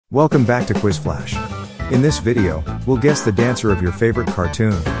Welcome back to Quiz Flash. In this video, we'll guess the dancer of your favorite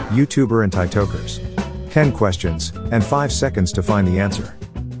cartoon, YouTuber and TikTokers. 10 questions, and 5 seconds to find the answer.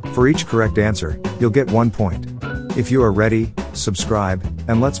 For each correct answer, you'll get 1 point. If you are ready, subscribe,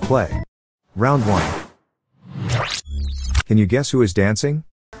 and let's play. Round 1. Can you guess who is dancing?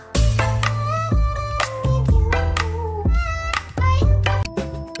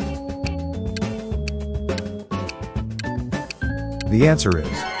 The answer is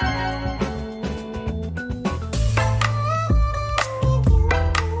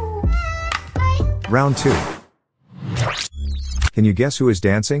Round 2. Can you guess who is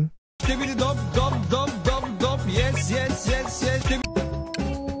dancing? Skibidi dop dop dop dop dop, yes yes yes yes.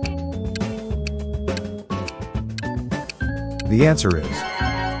 The answer is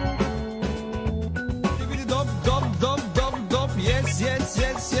Skibidi dop dop dop dop dop, yes yes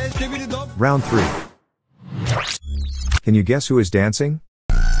yes yes. Skibidi dop. Round 3. Can you guess who is dancing?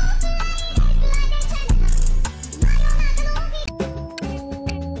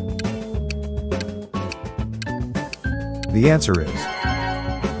 The answer is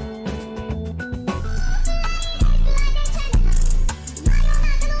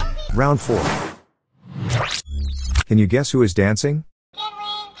Round 4. Can you guess who is dancing?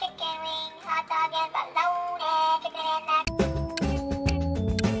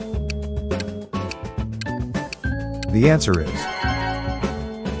 The answer is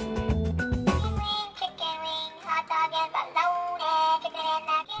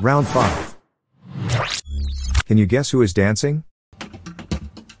Round 5. Can you guess who is dancing?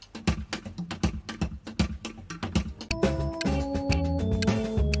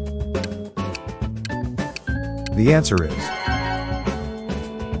 The answer is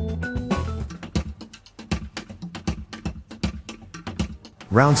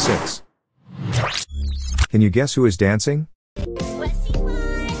Round 6. Can you guess who is dancing?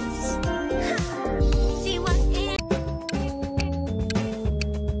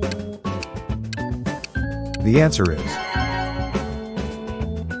 The answer is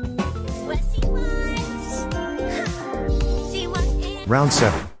Round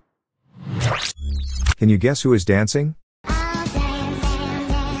 7. Can you guess who is dancing?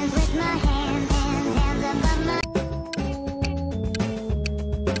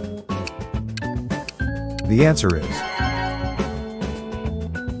 The answer is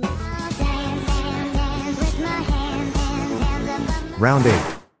Round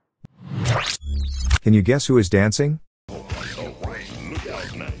 8. Can you guess who is dancing?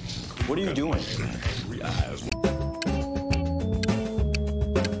 What are you doing?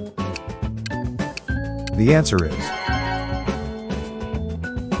 The answer is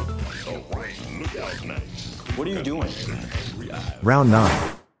What are you doing? Round 9.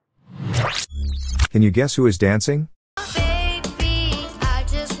 Can you guess who is dancing? Baby, I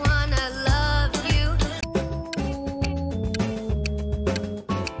just wanna love you.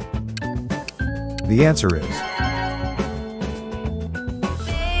 The answer is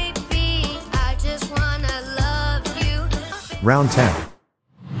Baby, I just wanna love you. Round 10.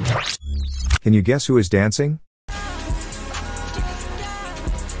 Can you guess who is dancing?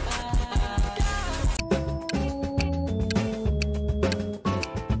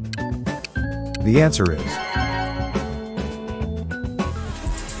 The answer is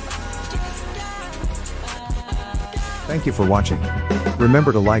Thank you for watching.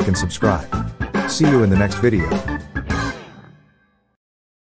 Remember to like and subscribe. See you in the next video.